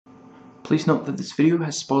Please note that this video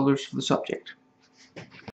has spoilers for the subject.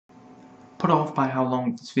 Put off by how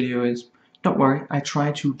long this video is, don't worry, I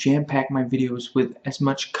try to jam-pack my videos with as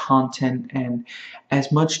much content and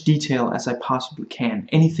as much detail as I possibly can.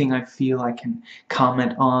 Anything I feel I can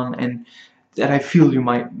comment on and that I feel you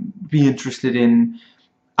might be interested in,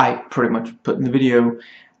 I pretty much put in the video.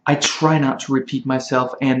 I try not to repeat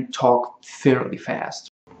myself and talk fairly fast.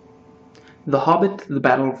 The Hobbit, The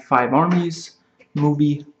Battle of Five Armies,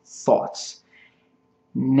 movie thoughts.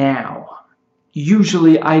 Now,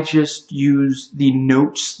 usually I just use the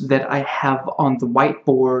notes that I have on the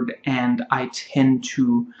whiteboard, and I tend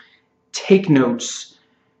to take notes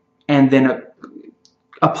and then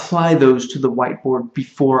apply those to the whiteboard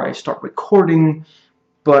before I start recording.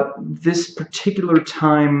 But this particular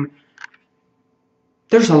time,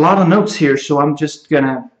 there's a lot of notes here, so I'm just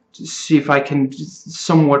gonna see if I can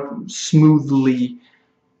somewhat smoothly,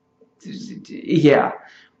 yeah.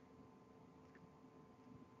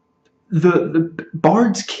 The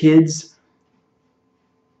Bard's kids,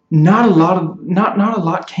 not a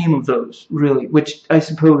lot came of those, really, which I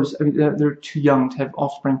suppose, I mean, they're too young to have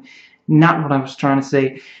offspring. Not what I was trying to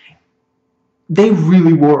say. They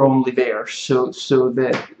really were only there so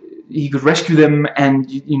that he could rescue them,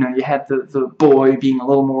 and you know, you had the boy being a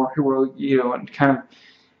little more heroic, you know, and kind of,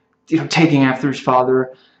 you know, taking after his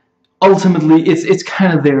father. Ultimately, it's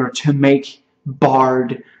kind of there to make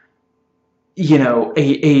Bard, you know,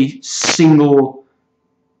 a single,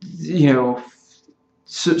 you know,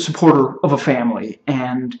 supporter of a family.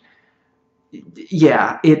 And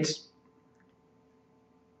yeah, it's,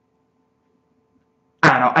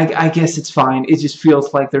 I don't know, I guess it's fine. It just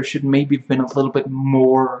feels like there should maybe have been a little bit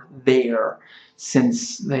more there,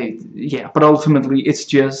 since they, yeah, but ultimately it's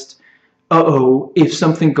just, uh-oh, if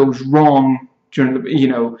something goes wrong during the, you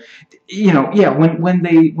know, yeah,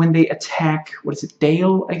 when they attack, what is it,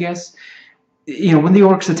 Dale, I guess? You know, when the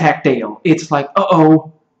orcs attack Dale, it's like,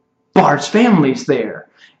 uh-oh, Bard's family's there.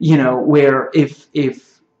 You know, where if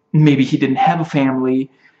maybe he didn't have a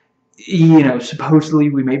family, you know,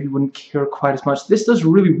 supposedly we maybe wouldn't care quite as much. This does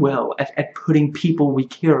really well at putting people we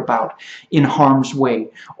care about in harm's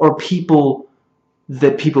way, or people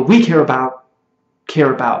that people we care about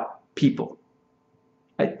people.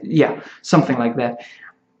 Yeah, something like that.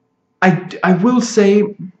 I will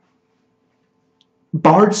say,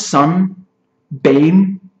 Bard's son,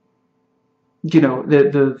 Dain, you know,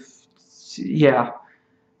 yeah,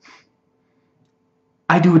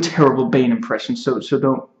 I do a terrible Dain impression, so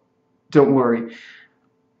don't worry.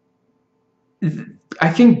 I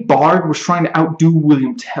think Bard was trying to outdo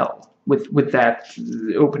William Tell with that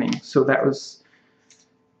opening, so that was,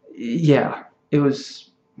 yeah, it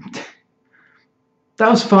was, that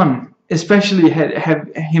was fun, especially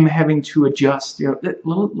him having to adjust, you know,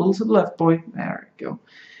 little to the left, boy, there we go.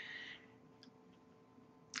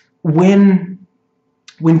 When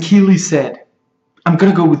Keely said, I'm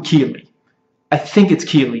gonna go with Keely. I think it's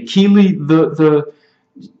Keely. Keely, the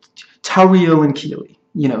Tauriel and Keely.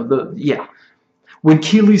 You know, yeah. When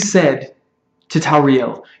Keely said to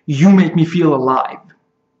Tauriel, you make me feel alive,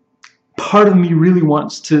 part of me really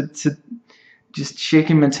wants to just shake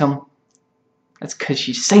him and tell him, that's because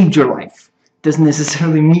she saved your life. Doesn't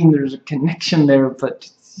necessarily mean there's a connection there, but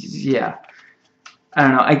yeah. I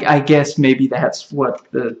don't know. I guess maybe that's what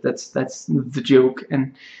that's the joke,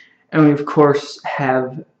 and we of course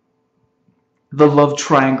have the love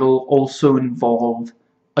triangle also involve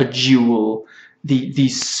a jewel, the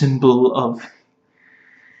symbol of,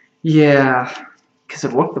 yeah, because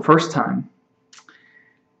it worked the first time.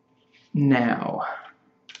 Now,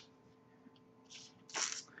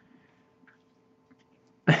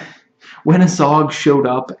 when Azog showed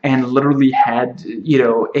up and literally had, you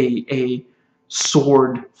know, a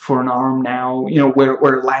sword for an arm now, you know,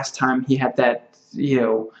 where last time he had that, you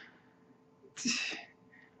know,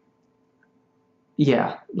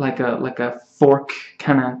 yeah, like a fork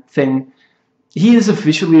kind of thing. He is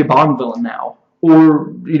officially a Bond villain now,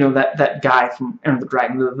 or, you know, that guy from Enter the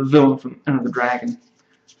Dragon, the villain from Enter the Dragon.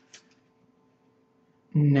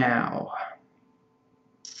 Now,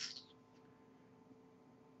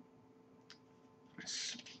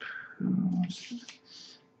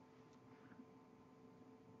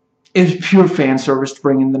 it was pure fan service to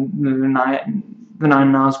bring in the Nine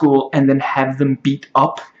Nazgul and then have them beat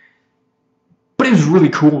up, but it was really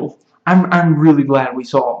cool. I'm really glad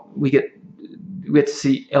we get to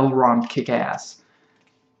see Elrond kick ass,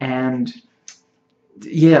 and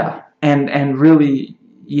yeah, and really,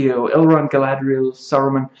 you know, Elrond, Galadriel,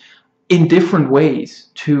 Saruman, in different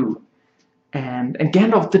ways too, and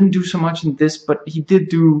Gandalf didn't do so much in this, but he did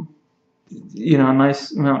do, you know, a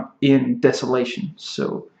nice amount in Desolation.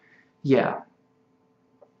 So yeah.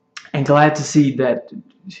 And glad to see that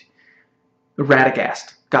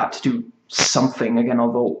Radagast got to do something again,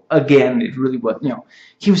 although, again, it really was,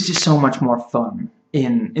 he was just so much more fun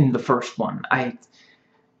in the first one.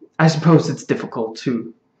 I suppose it's difficult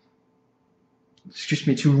to,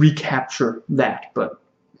 to recapture that, but,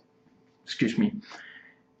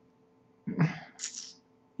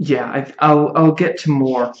 yeah, I'll get to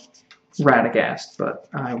more Radagast, but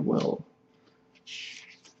I will.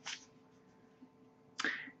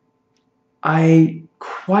 I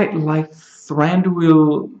quite like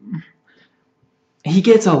Thranduil. He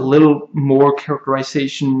gets a little more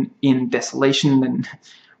characterization in Desolation than,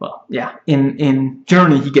 well, yeah, in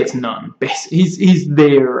Journey he gets none. Basically, he's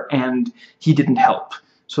there and he didn't help.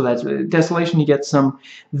 So that's Desolation. He gets some.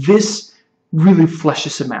 This really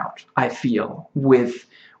fleshes him out, I feel.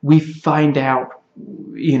 We find out,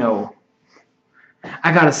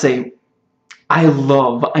 I gotta say,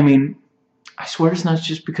 I mean, I swear it's not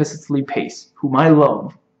just because it's Lee Pace, whom I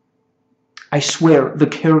love. I swear the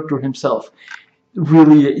character himself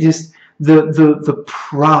really just the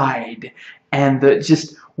pride and the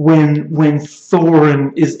just when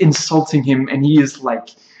Thorin is insulting him and he is like,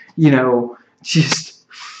 just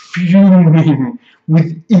fuming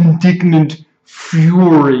with indignant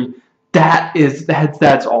fury.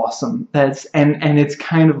 That's awesome. And it's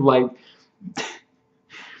kind of like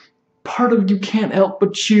part of you can't help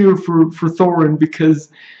but cheer for Thorin, because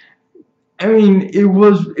I mean it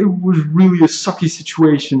was really a sucky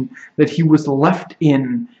situation that he was left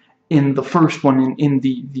in the first one, in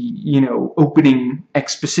the opening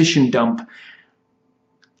exposition dump,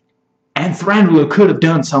 and Thranduil could have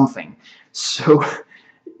done something. So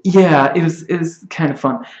yeah, it was kind of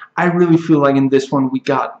fun. I really feel like in this one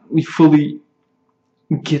we fully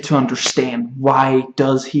get to understand why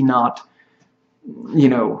does he not,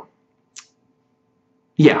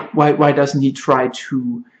 yeah, why doesn't he try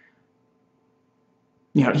to,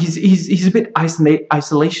 he's a bit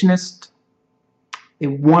isolationist. I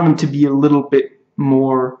want him to be a little bit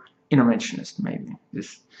more interventionist, maybe.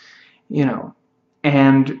 Just,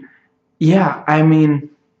 and yeah, I mean,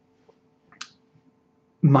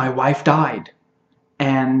 my wife died,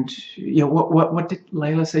 and what did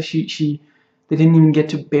Layla say? They didn't even get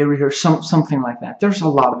to bury her, something like that. There's a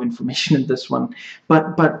lot of information in this one,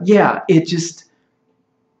 but yeah, it just,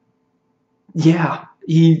 yeah,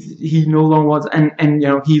 he no longer was, and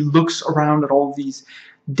he looks around at all these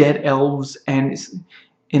dead elves, and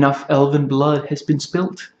enough elven blood has been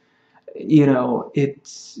spilt.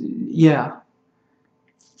 It's, yeah.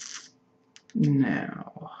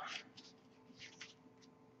 Now,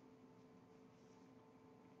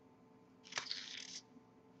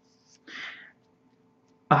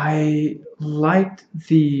 I liked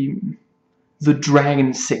the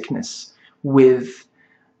dragon sickness with,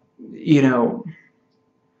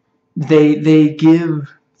 they give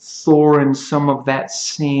Thorin some of that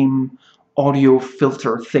same audio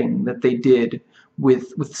filter thing that they did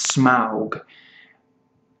with Smaug,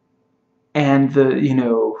 and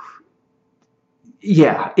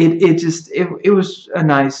yeah, it was a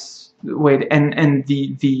nice way to, and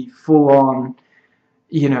the full-on,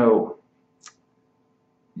 I don't know,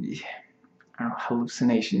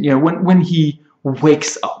 hallucination, when he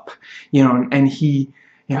wakes up, and he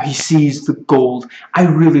sees the gold. I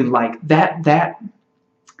really like that.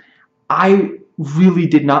 I really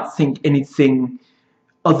did not think anything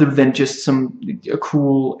other than just a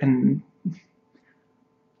cruel and,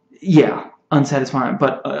 yeah, unsatisfying,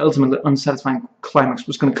 but ultimately unsatisfying climax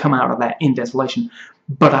was going to come out of that in Desolation.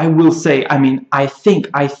 But I will say, I mean, I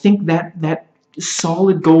think that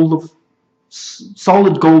solid gold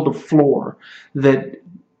of floor that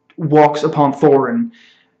walks upon Thorin,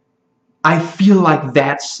 I feel like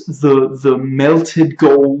that's the melted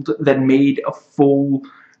gold that made a full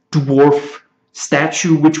dwarf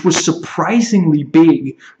statue, which was surprisingly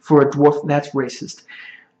big for a dwarf. That's racist.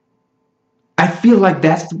 I feel like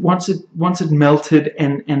that's once it melted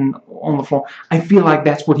and on the floor, I feel like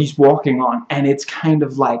that's what he's walking on, and it's kind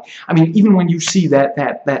of like, I mean, even when you see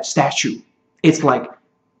that statue, it's like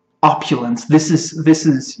opulence. This is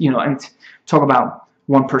and talk about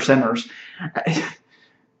 1%ers.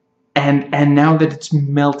 And now that it's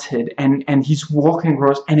melted and he's walking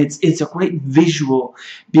across, and it's a great visual,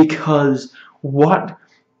 because what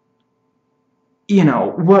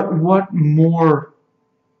more,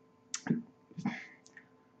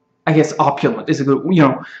 I guess opulent is a good,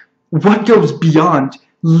 what goes beyond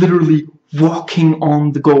literally walking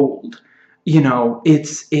on the gold?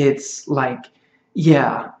 It's like,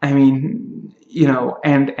 yeah, I mean,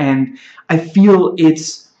 and I feel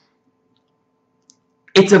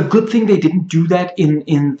it's a good thing they didn't do that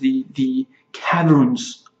in the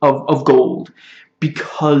caverns of gold,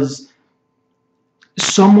 because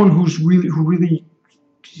someone who really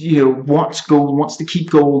wants gold, wants to keep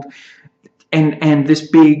gold, and this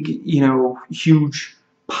big huge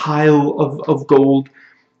pile of gold,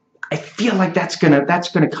 I feel like that's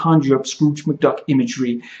gonna conjure up Scrooge McDuck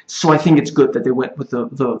imagery. So I think it's good that they went with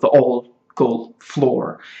the all gold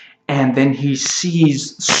floor. And then he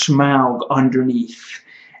sees Smaug underneath,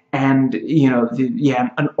 and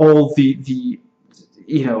and all the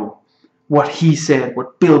what he said,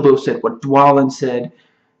 what Bilbo said, what Dwalin said.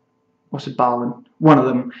 Was it Balin? One of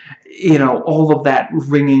them. All of that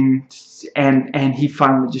ringing, and he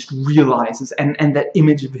finally just realizes, and that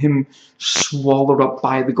image of him swallowed up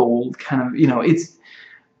by the gold, kind of,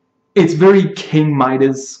 it's very King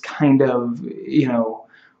Midas kind of,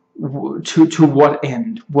 to what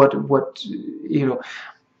end? What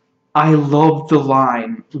I love the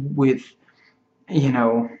line with,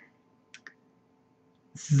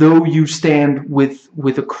 though you stand with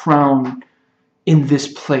a crown in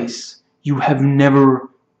this place, you have never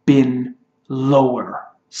been lower.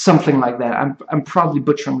 Something like that. I'm probably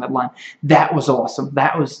butchering that line. That was awesome.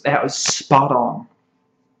 That was spot on.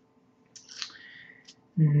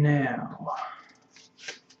 Now,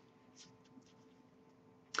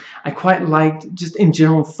 I quite liked, just in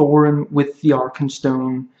general, Thorin with the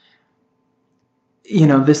Arkenstone.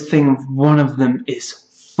 This thing of one of them is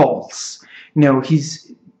false.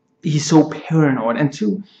 He's so paranoid, and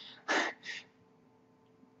to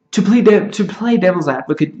play devil's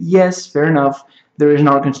advocate, yes, fair enough, there is an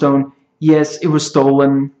Arkenstone. Yes, it was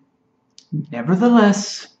stolen.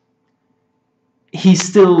 Nevertheless, he's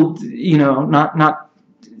still, he's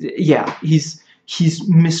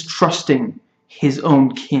mistrusting his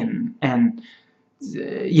own kin, and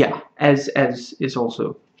as is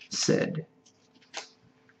also said.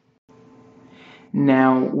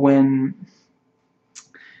 Now, when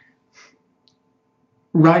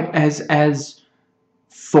right as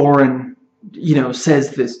Thorin,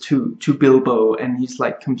 says this to Bilbo, and he's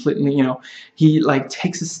like completely, he like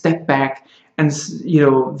takes a step back, and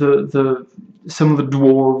the some of the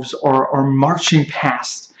dwarves are marching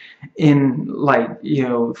past in like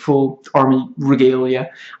full army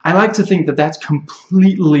regalia. I like to think that that's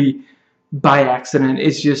completely by accident.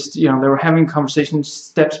 It's just they were having conversations,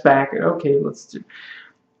 steps back, okay, let's do.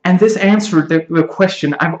 And this answered the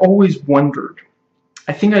question I've always wondered.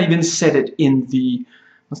 I think I even said it in the,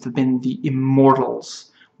 must have been the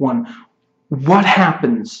Immortals one. What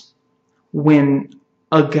happens when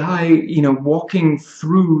a guy, walking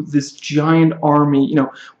through this giant army,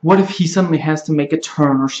 what if he suddenly has to make a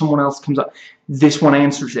turn, or someone else comes up? This one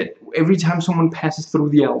answers it. Every time someone passes through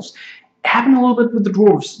the elves. It happened a little bit with the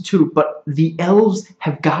dwarves too, but the elves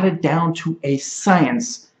have got it down to a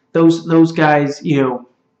science. Those guys,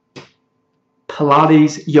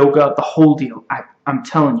 Pilates, yoga, the whole deal. I'm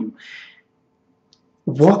telling you.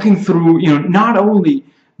 Walking through, not only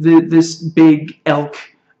this big elk,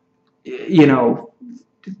 Thranduil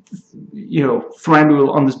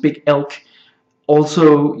on this big elk,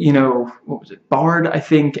 also, what was it, Bard, I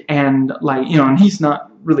think, and like, and he's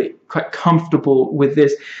not really quite comfortable with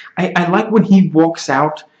this. I like when he walks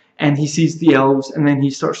out and he sees the elves, and then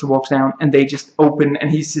he starts to walk down, and they just open,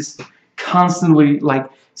 and he's just constantly like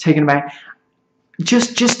taken aback.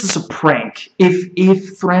 Just as a prank, if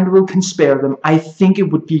Thranduil can spare them, I think it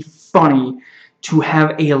would be funny to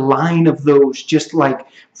have a line of those, just like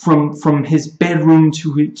from his bedroom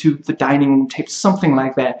to the dining room tape, something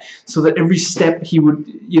like that, so that every step he would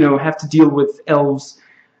have to deal with elves,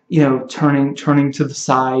 turning to the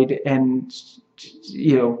side and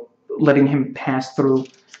letting him pass through.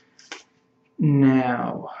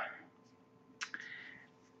 Now,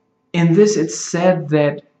 in this, it's said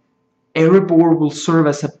that Erebor will serve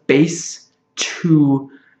as a base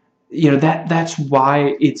to, that's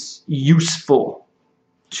why it's useful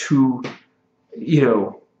to,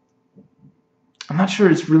 I'm not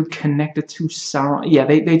sure it's really connected to Sauron. Yeah,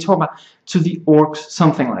 they talk about to the orcs,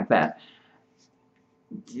 something like that.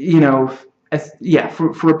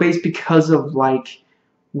 For a base, because of like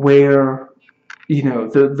where,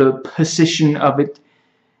 the position of it.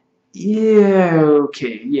 Yeah,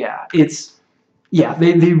 okay, yeah, it's. Yeah,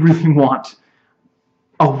 they really want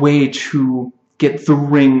a way to get the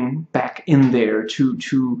ring back in there,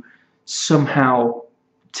 to somehow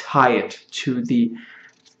tie it to the...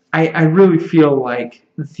 I really feel like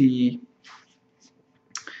the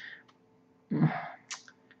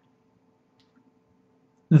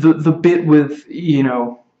bit with,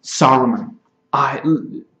 Saruman,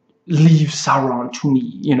 leave Sauron to me.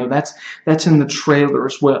 You know, that's in the trailer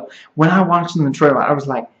as well. When I watched in the trailer, I was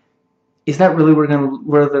like, is that really where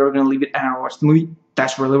they're gonna leave it? And I watched the movie.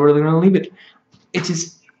 That's really where they're gonna leave it. It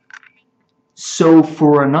is. So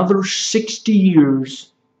for another 60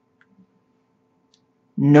 years,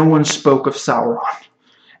 no one spoke of Sauron,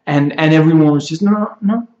 and everyone was just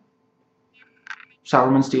no.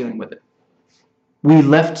 Sauron's dealing with it. We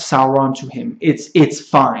left Sauron to him. It's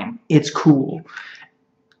fine. It's cool.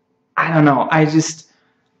 I don't know.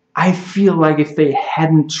 I feel like if they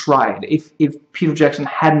hadn't tried, if Peter Jackson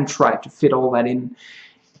hadn't tried to fit all that in,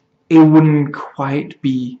 it wouldn't quite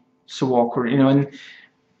be so awkward, you know. And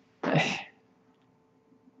I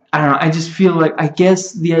don't know. I just feel like, I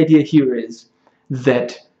guess the idea here is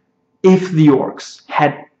that if the orcs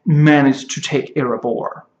had managed to take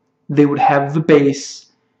Erebor, they would have the base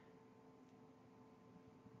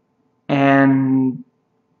and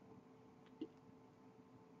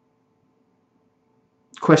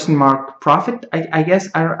question mark profit. I guess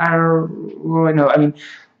I don't know. I mean,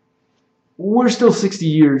 we're still 60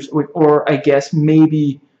 years, or I guess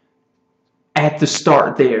maybe at the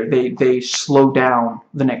start there they slow down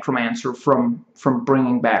the necromancer from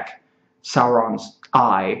bringing back Sauron's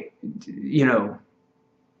eye, you know,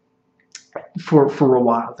 for a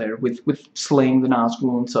while there with slaying the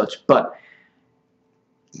Nazgul and such. But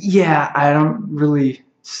yeah, I don't really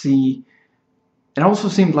see. It also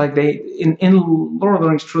seemed like they in Lord of the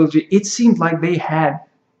Rings trilogy, it seemed like they had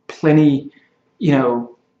plenty, you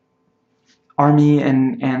know, army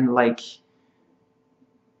and like,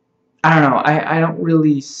 I don't know. I don't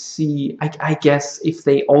really see. I guess if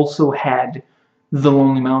they also had the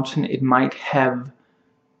Lonely Mountain, it might have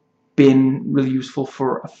been really useful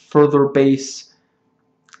for a further base.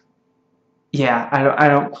 Yeah, I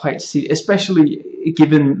don't quite see, especially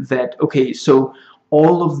given that, okay, so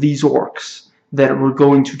all of these orcs that were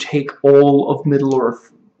going to take all of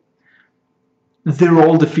Middle-earth, they're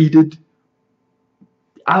all defeated.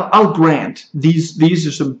 I'll grant these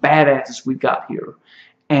are some badasses we've got here,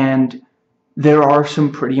 and there are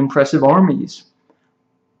some pretty impressive armies.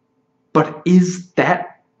 But is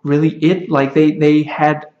that really it? Like, they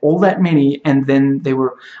had all that many, and then they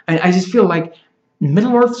were. I just feel like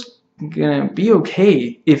Middle-earth's gonna be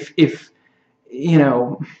okay if you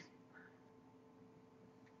know,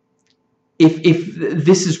 if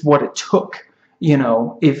this is what it took. You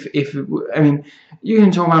know, if I mean, you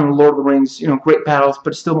can talk about Lord of the Rings, you know, great battles,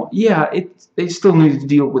 but still, yeah, they still needed to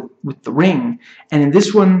deal with the ring, and in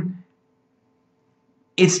this one,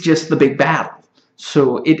 it's just the big battle.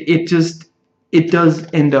 So it does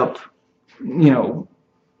end up, you know,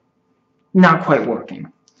 not quite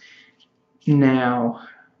working. Now,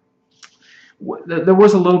 there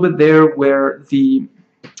was a little bit there where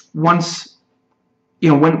once, you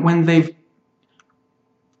know, when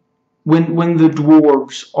the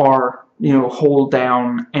dwarves are, you know, holed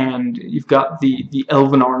down, and you've got the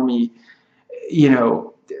elven army, you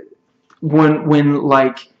know, when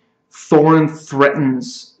like Thorin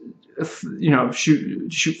threatens, you know, shoot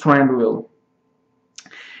Thranduil,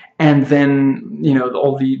 and then, you know,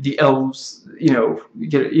 all the elves, you know,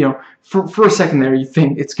 get, you know, for a second there you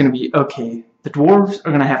think it's going to be okay, the dwarves are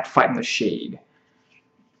going to have to fight in the shade.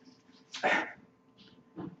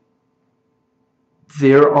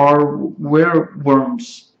 There are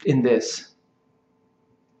werewolves in this.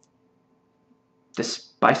 The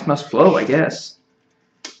spice must flow, I guess.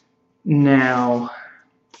 Now,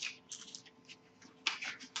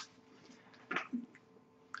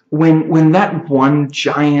 when that one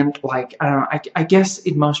giant, like, I don't know, I guess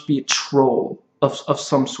it must be a troll of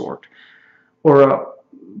some sort, or a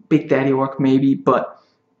big daddy orc maybe, but,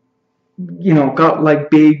 you know, got like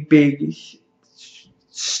big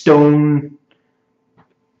stone,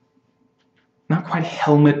 not quite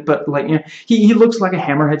helmet, but like, you know, he looks like a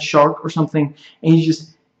hammerhead shark or something, and he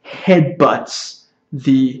just headbutts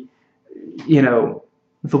the, you know,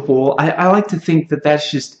 the wall. I like to think that that's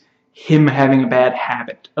just him having a bad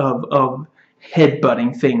habit of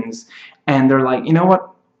headbutting things, and they're like, you know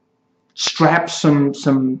what, strap some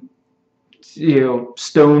you know,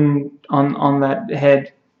 stone on that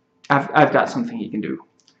head. I've got something he can do.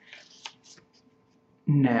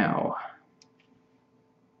 Now,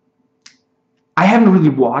 I haven't really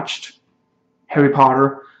watched Harry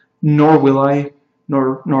Potter, nor will I,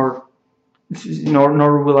 nor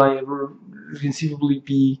will I ever conceivably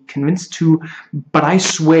be convinced to, but I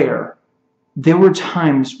swear there were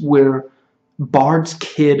times where Bard's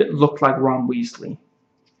kid looked like Ron Weasley.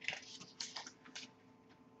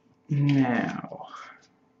 Now,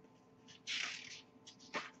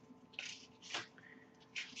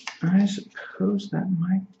 I suppose that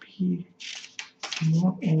might be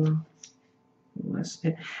more or less.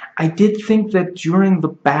 I did think that during the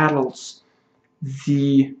battles,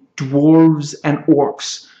 the dwarves and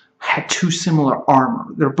orcs had two similar armor.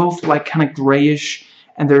 They're both like kind of grayish,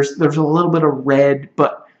 and there's a little bit of red,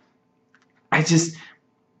 but I just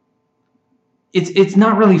it's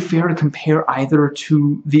not really fair to compare either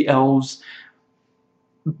to the elves.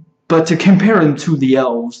 But to compare them to the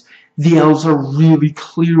elves are really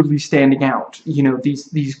clearly standing out. You know,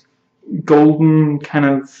 these golden kind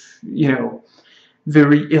of, you know,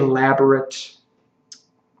 very elaborate,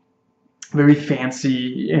 very fancy,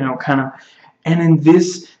 you know, kind of. And in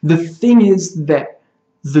this, the thing is that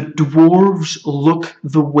the dwarves look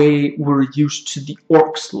the way we're used to the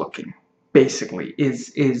orcs looking. Basically,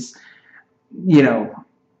 is you know,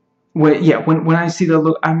 when I see the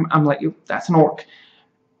look, I'm like, that's an orc.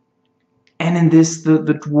 And in this, the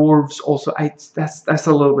dwarves also, that's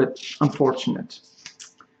a little bit unfortunate.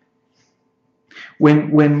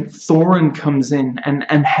 When Thorin comes in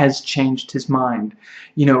and has changed his mind,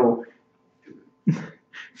 you know,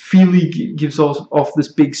 Fili gives off this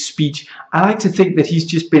big speech. I like to think that he's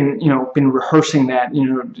just been, you know, rehearsing that, you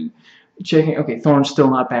know, checking. Okay, Thorin's still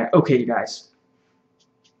not back. Okay, you guys,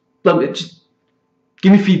 just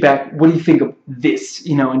give me feedback. What do you think of this?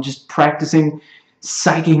 You know, and just practicing,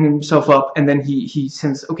 psyching himself up, and then he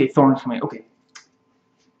sends. Okay, Thorin's coming. Okay,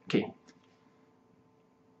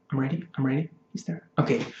 I'm ready. He's there.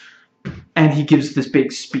 Okay, and he gives this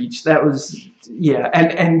big speech. That was, yeah,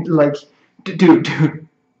 and like, dude,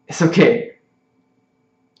 it's okay.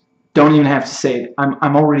 Don't even have to say it.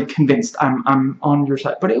 I'm already convinced. I'm on your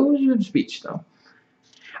side. But it was a good speech, though.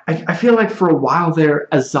 I feel like for a while there,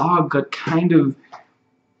 Azog got kind of.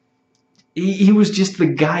 He was just the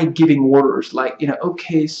guy giving orders, like, you know,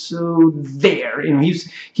 okay, so there, you know,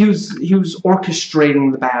 he was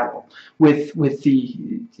orchestrating the battle with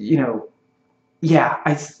the, you know, yeah,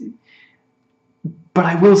 but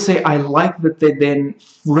I will say I like that they then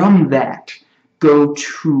from that go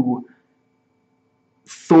to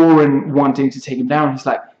Thorin wanting to take him down. He's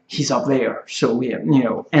like, he's up there, so we have, you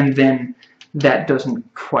know, and then that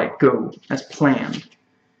doesn't quite go as planned.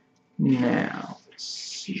 Now, let's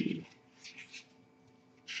see.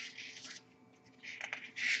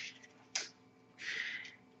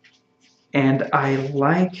 And I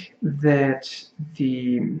like that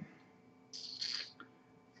the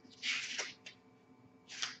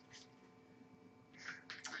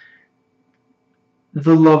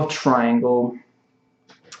love triangle,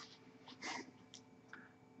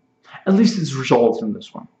 at least it's resolved in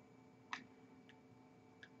this one.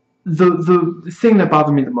 The thing that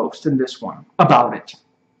bothered me the most in this one about it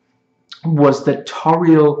was that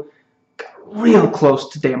Thranduil real close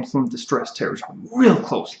to damsel in distress territory, real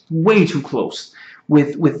close, way too close.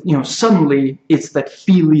 With you know, suddenly it's that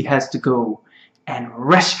Fili has to go and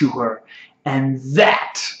rescue her, and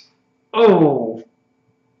that, oh,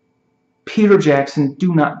 Peter Jackson,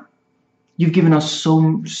 do not. You've given us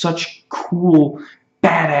such cool,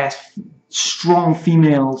 badass, strong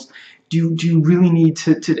females. Do you really need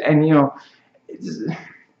to and you know,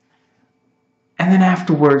 and then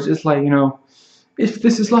afterwards it's like, you know, if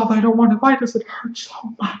this is love, I don't want it. Why does it hurt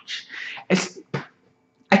so much?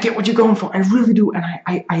 I get what you're going for. I really do, and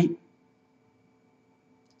I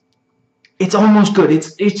it's almost good.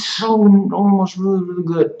 It's so almost really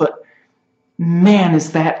good. But man,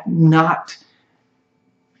 is that not?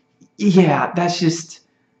 Yeah, that's just.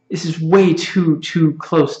 This is way too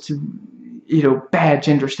close to, you know, bad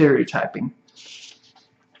gender stereotyping.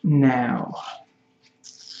 Now.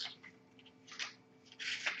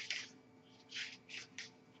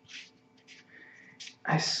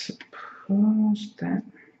 I suppose that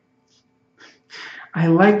I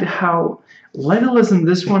liked how Legolas in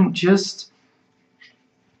this one just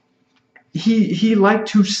he liked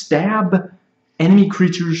to stab enemy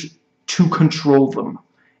creatures to control them.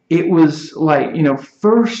 It was like, you know,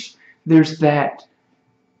 first there's that,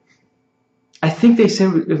 I think they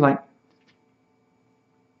said it was like,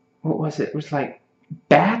 what was it? It was like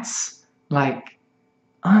bats, like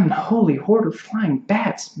unholy horde of flying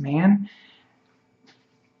bats, man.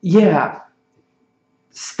 Yeah,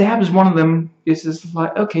 stabs one of them. It's just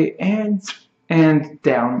like, okay, and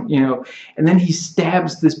down, you know, and then he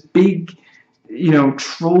stabs this big, you know,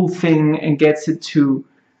 troll thing and gets it to,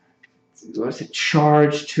 what was it,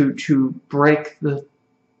 charge to break the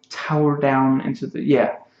tower down into the,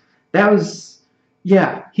 yeah, that was,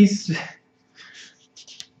 yeah, he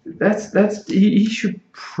should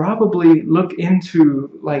probably look into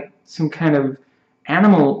like some kind of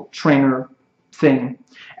animal trainer thing.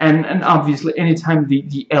 And obviously, anytime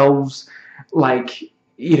the elves, like,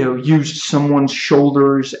 used someone's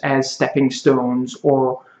shoulders as stepping stones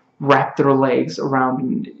or wrapped their legs around.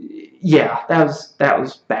 And yeah, that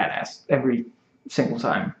was badass every single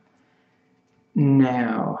time.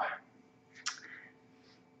 Now,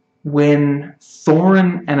 when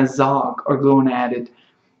Thorin and Azog are going at it,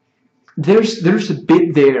 there's a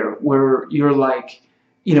bit there where you're like,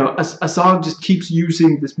 Azog just keeps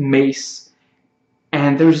using this mace,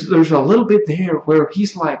 and there's a little bit there where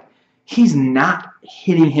he's like, he's not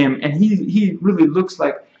hitting him, and he really looks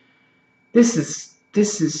like this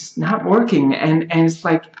is not working, and it's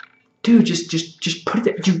like, dude, just put it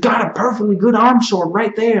there. You got a perfectly good arm sword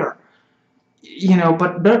right there,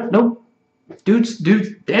 but nope. Dude's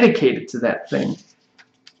dedicated to that thing.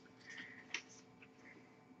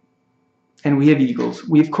 And we have eagles.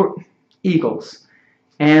 We have eagles.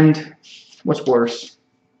 And what's worse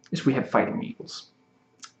is we have fighting eagles.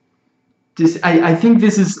 I think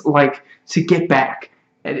this is like to get back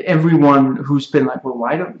at everyone who's been like, well,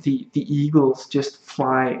 why don't the eagles just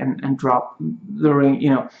fly and drop the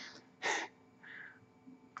ring,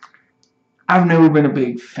 I've never been a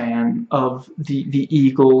big fan of the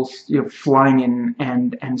eagles, flying in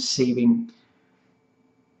and saving,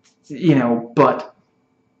 but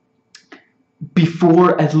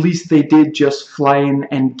before, at least they did just fly in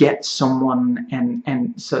and get someone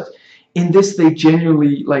and such. In this, they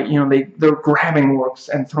genuinely, like, they're grabbing orcs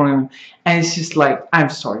and throwing them, and it's just like, I'm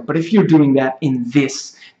sorry, but if you're doing that in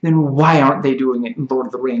this, then why aren't they doing it in Lord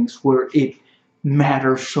of the Rings, where it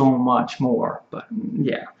matters so much more? But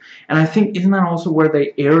yeah, and I think, isn't that also where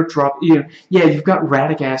they airdrop? Yeah, you've got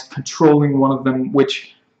Radagast controlling one of them,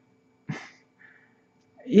 which,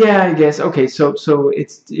 yeah, I guess, okay, so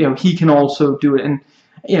it's, he can also do it, and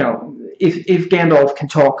if Gandalf can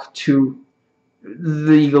talk to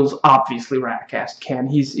the eagles, obviously Radagast can.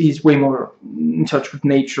 He's way more in touch with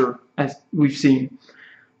nature, as we've seen.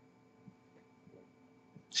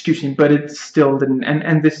 Excuse me, but it still didn't.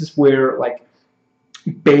 And this is where, like,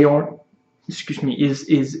 Beorn,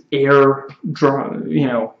 is air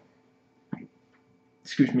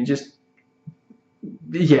just,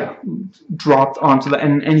 yeah, dropped onto that,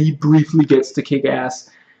 and he briefly gets to kick ass.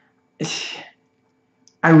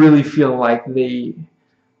 I really feel like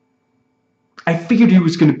I figured he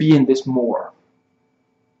was going to be in this more,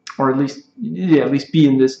 or at least be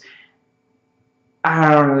in this.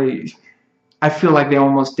 I feel like they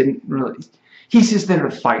almost didn't really. He's just there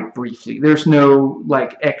to fight briefly. There's no,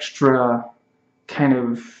 like, extra kind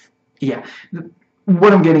of, yeah.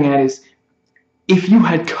 What I'm getting at is, if you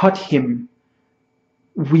had cut him,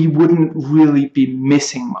 we wouldn't really be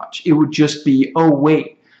missing much. It would just be, oh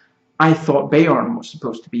wait, I thought Beorn was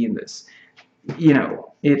supposed to be in this. Yeah.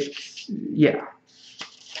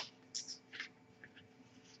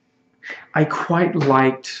 I quite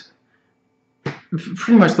liked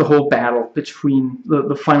pretty much the whole battle between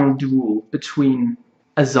the final duel between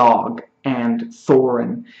Azog and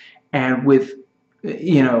Thorin, and with,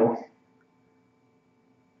 yeah,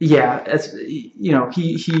 as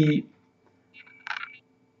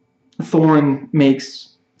Thorin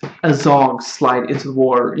makes Azog slide into the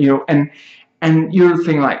water, and you're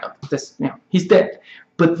thinking like, oh, this, he's dead.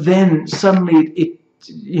 But then suddenly it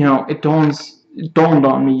dawned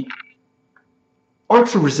on me,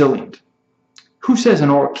 orcs are resilient. Who says an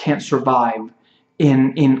orc can't survive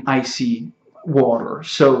in icy water?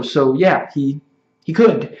 So yeah, he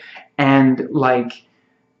could. And, like,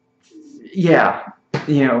 yeah,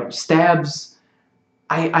 stabs.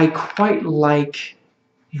 I quite like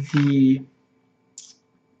the.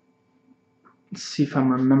 Let's see if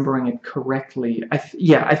I'm remembering it correctly. I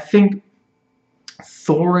think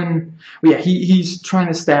Thorin. Yeah, he's trying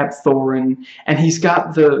to stab Thorin, and he's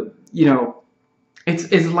got the,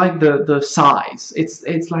 it's like the size.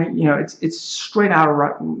 It's like, it's straight out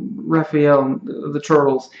of Raphael and the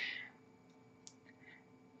Turtles.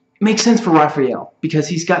 Makes sense for Raphael because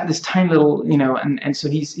he's got this tiny little, and so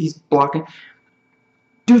he's blocking.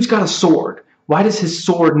 Dude's got a sword. Why does his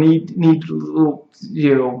sword need a little,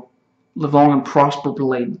 live long and prosper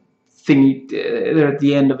blade thingy there at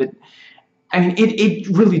the end of it? I mean, it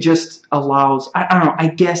really just allows, I don't know, I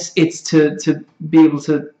guess it's to be able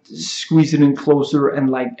to squeeze it in closer and,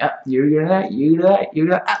 like, you're that,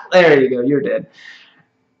 there you go, you're dead.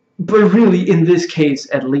 But really, in this case,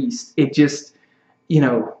 at least, it just,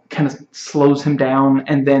 kind of slows him down,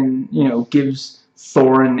 and then, gives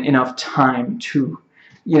Thorin enough time to,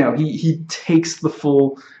 he takes the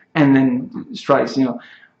full, and then strikes,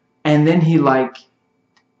 and then he, like,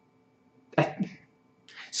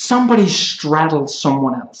 somebody straddled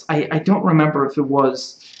someone else. I don't remember if it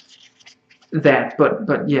was that,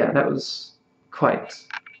 but yeah, that was quite,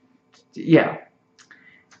 yeah.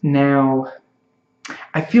 Now,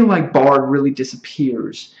 I feel like Bard really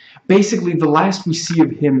disappears. Basically, the last we see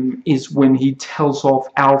of him is when he tells off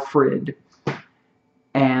Alfred,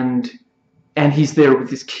 and he's there with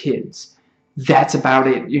his kids. That's about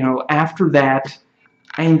it. You know, after that,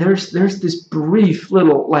 I mean, there's this brief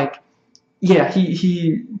little, like, yeah,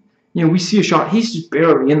 he you know, we see a shot. He's just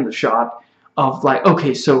barely in the shot of, like,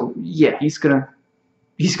 okay, so yeah, he's gonna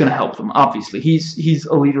help them. Obviously, he's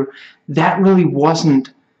a leader. That really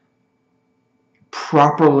wasn't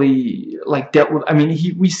properly, like, dealt with. I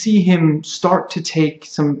mean, we see him start to take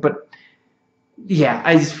some, but yeah,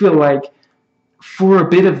 I just feel like for a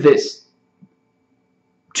bit of this,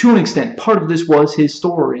 to an extent, part of this was his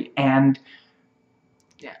story, and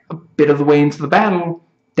a bit of the way into the battle,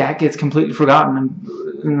 that gets completely forgotten,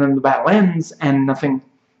 and then the battle ends, and nothing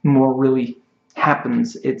more really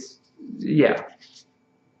happens. It's, yeah.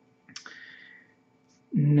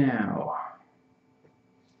 Now,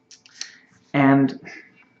 and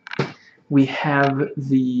we have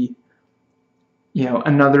the, you know,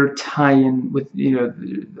 another tie-in with, you know,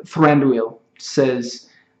 Thranduil says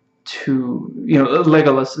to, you know,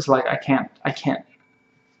 Legolas is like, I can't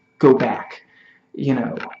go back, you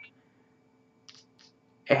know,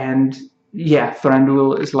 and yeah,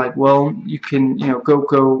 Thranduil is like, well, you can, you know, go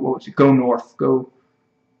north, go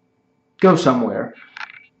somewhere,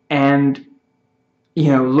 and you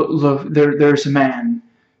know, look, there's a man,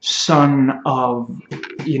 son of,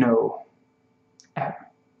 you know,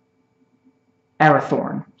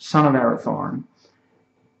 Arathorn, son of Arathorn.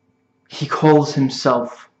 He calls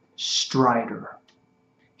himself Strider.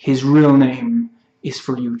 His real name is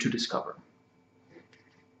for you to discover.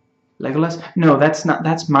 Legolas? No,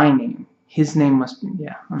 that's my name. His name must be,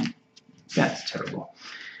 yeah. That's terrible.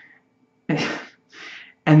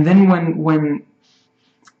 And then when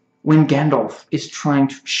Gandalf is trying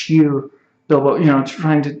to cheer Bilbo, you know,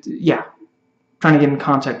 trying to get in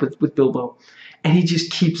contact with Bilbo, and he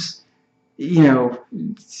just keeps, you know,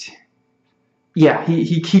 yeah,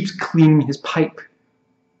 he keeps cleaning his pipe,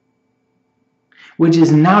 which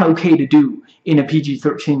is not okay to do in a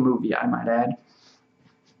PG-13 movie, I might add.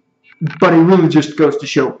 But it really just goes to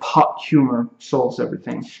show pot humor solves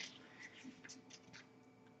everything.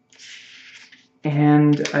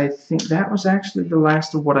 And I think that was actually the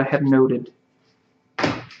last of what I had noted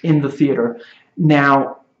in the theater.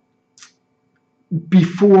 Now,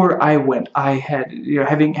 before I went, I had, you know,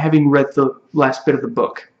 having read the last bit of the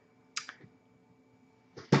book,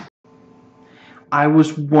 I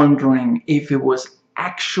was wondering if it was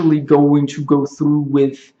actually going to go through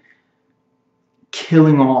with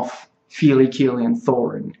killing off Fili-Kili and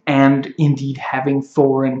Thorin, and indeed having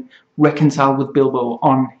Thorin reconcile with Bilbo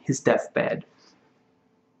on his deathbed.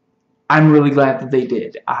 I'm really glad that they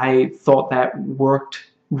did. I thought that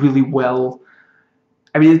worked really well.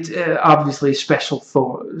 I mean, it's obviously especially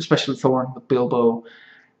Thorin with Bilbo,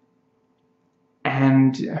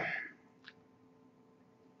 and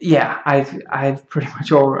yeah, I've pretty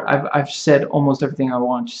much I've said almost everything I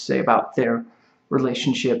want to say about their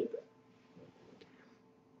relationship.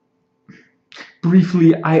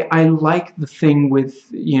 Briefly, I like the thing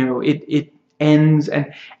with, you know, it ends,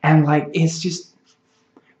 and like, it's just,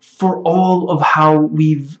 for all of how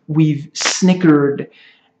we've snickered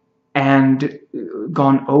and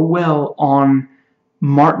gone, oh well, on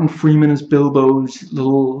Martin Freeman as Bilbo's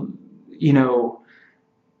little, you know,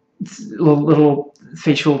 little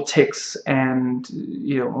facial tics, and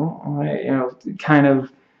you know, kind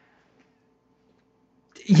of,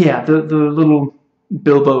 yeah, the little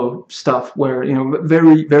Bilbo stuff where, you know,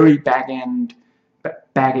 very baggin,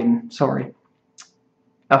 sorry,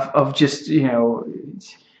 of just, you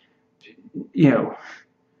know,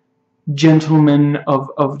 gentleman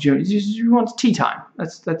of he wants tea time.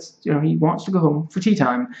 That's you know, he wants to go home for tea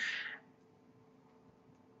time.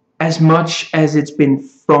 As much as it's been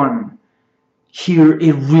fun, here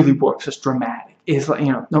it really works as dramatic. It's like,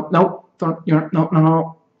 you know, no,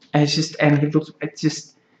 no. And it's just, and it's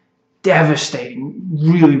just devastating.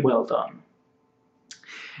 Really well done.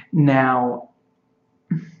 Now,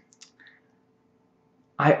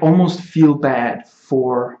 I almost feel bad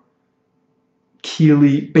for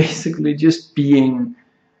Kili basically just being,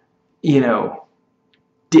 you know,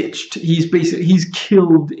 ditched. He's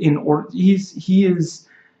killed in, or he is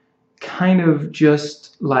kind of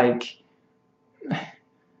just like,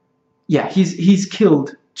 yeah, he's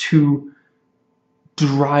killed to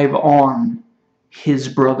drive on his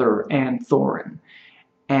brother and Thorin.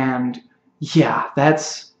 And yeah,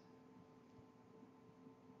 that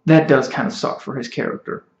does kind of suck for his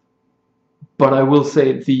character. But I will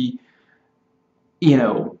say, the, you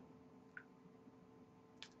know,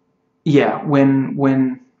 yeah,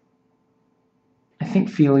 when I think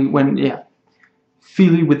Fili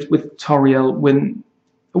Fili with Tauriel,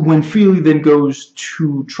 when Fili then goes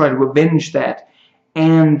to try to avenge that,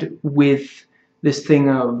 and with this thing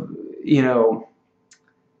of, you know,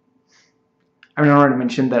 I already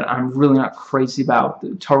mentioned that I'm really not crazy about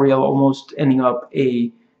Tauriel almost ending up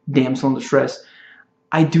a damsel in distress.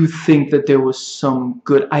 I do think that there was some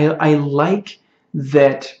good. I like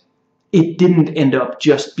that it didn't end up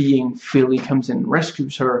just being Fili comes in and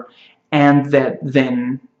rescues her, and that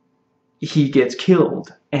then he gets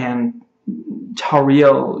killed, and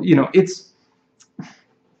Tauriel, you know, it's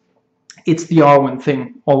the Arwen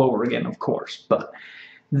thing all over again, of course, but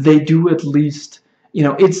they do at least, you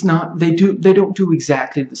know, it's not, they don't do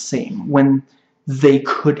exactly the same when they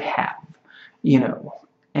could have, you know,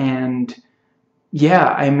 and yeah,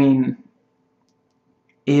 I mean,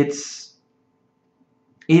 it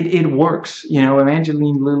works, you know.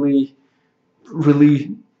 Evangeline Lilly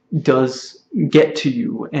really does get to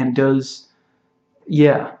you and does,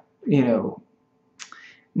 yeah, you know.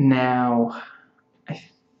 Now, I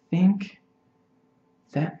think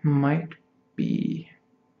that might be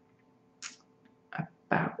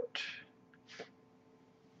about,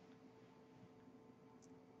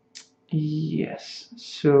 yes,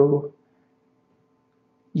 so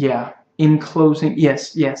yeah, in closing,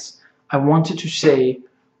 yes, I wanted to say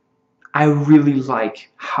I really like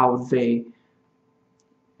how they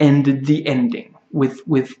ended the ending with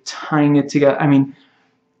tying it together. I mean,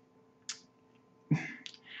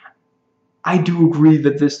 I do agree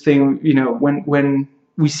that this thing, you know, when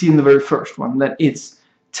we see in the very first one that it's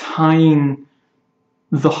tying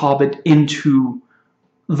the Hobbit into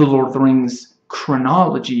the Lord of the Rings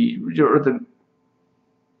chronology, or the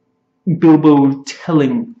Bilbo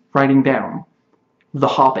writing down the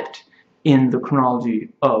Hobbit in the chronology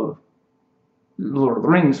of Lord of the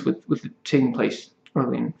Rings, with it taking place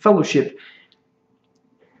early in Fellowship.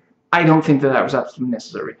 I don't think that was absolutely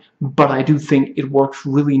necessary, but I do think it works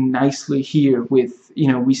really nicely here with, you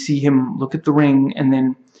know, we see him look at the ring, and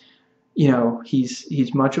then, you know,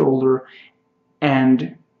 he's much older,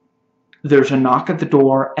 and there's a knock at the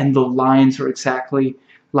door, and the lines are exactly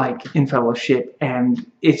like in Fellowship, and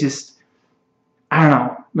it just, I don't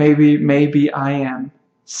know, maybe I am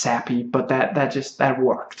sappy, but that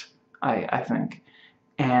worked, I think,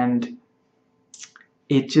 and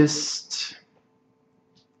it just,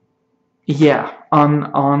 yeah,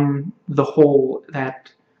 on the whole,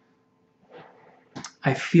 that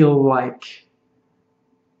I feel like,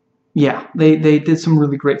 yeah, they did some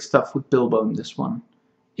really great stuff with Bilbo in this one.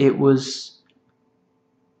 It was,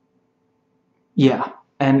 yeah,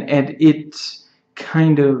 and it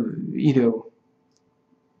kind of, you know,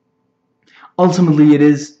 ultimately it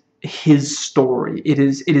is his story. It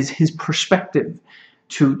is his perspective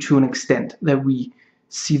to an extent that we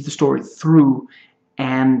see the story through,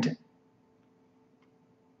 and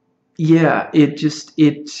yeah, in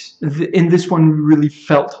this one we really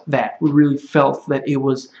felt that. We really felt that it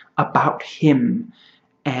was about him,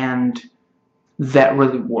 and that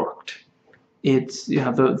really worked. It's, you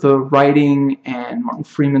know, the writing and Martin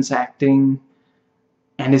Freeman's acting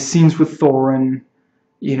and his scenes with Thorin,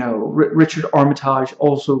 you know, Richard Armitage,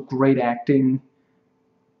 also great acting.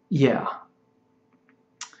 Yeah.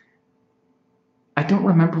 I don't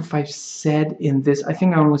remember if I said in this, I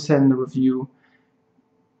think I only said in the review,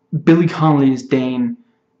 Billy Connolly is Dain,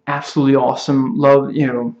 absolutely awesome, love, you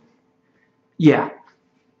know, yeah.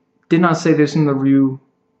 Did not say this in the review,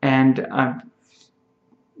 and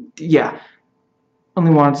yeah,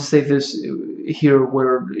 only wanted to say this here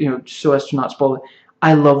where, you know, so as to not spoil it.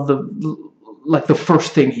 I love the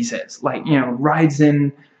first thing he says, like, you know, rides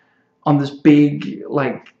in on this big,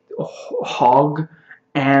 like, hog,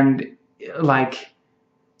 and, like,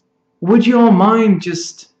 would you all mind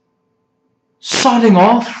just sodding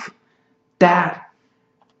off? That,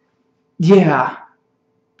 yeah,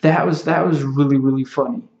 that was really, really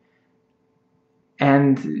funny.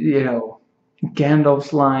 And, you know,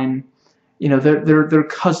 Gandalf's line, you know, they're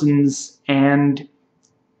cousins, and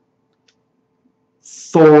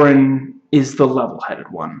Thorin is the level-headed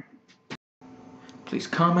one. Please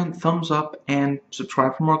comment, thumbs up, and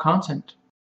subscribe for more content.